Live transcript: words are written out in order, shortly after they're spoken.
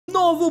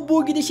novo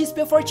bug de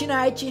XP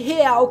Fortnite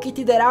real que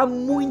te dará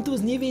muitos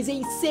níveis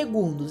em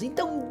segundos.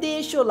 Então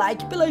deixa o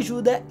like pela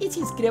ajuda e se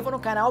inscreva no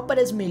canal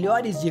para as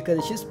melhores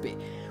dicas de XP.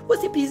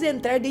 Você precisa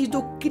entrar desde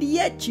o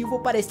criativo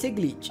para esse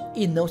glitch.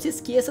 E não se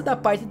esqueça da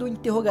parte do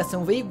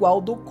interrogação V igual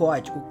do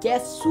código, que é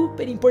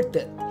super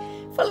importante.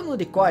 Falando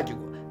de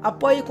código,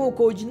 apoie com o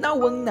code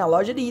Nauan na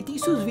loja de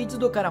itens se os vídeos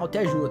do canal te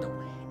ajudam.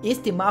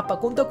 Este mapa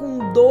conta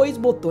com 2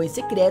 botões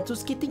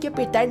secretos que tem que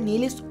apertar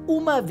neles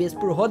uma vez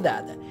por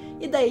rodada.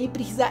 E daí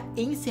precisa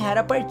encerrar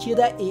a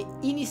partida e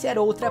iniciar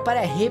outra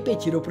para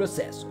repetir o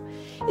processo.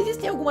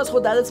 Existem algumas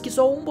rodadas que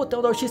só um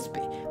botão dá o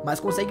XP, mas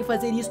consegue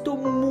fazer isto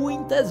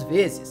muitas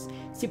vezes.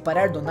 Se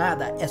parar do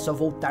nada, é só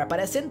voltar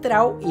para a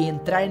central e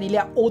entrar nele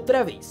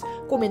outra vez.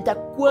 Comenta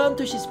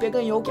quanto XP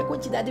ganhou, que a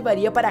quantidade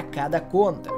varia para cada conta.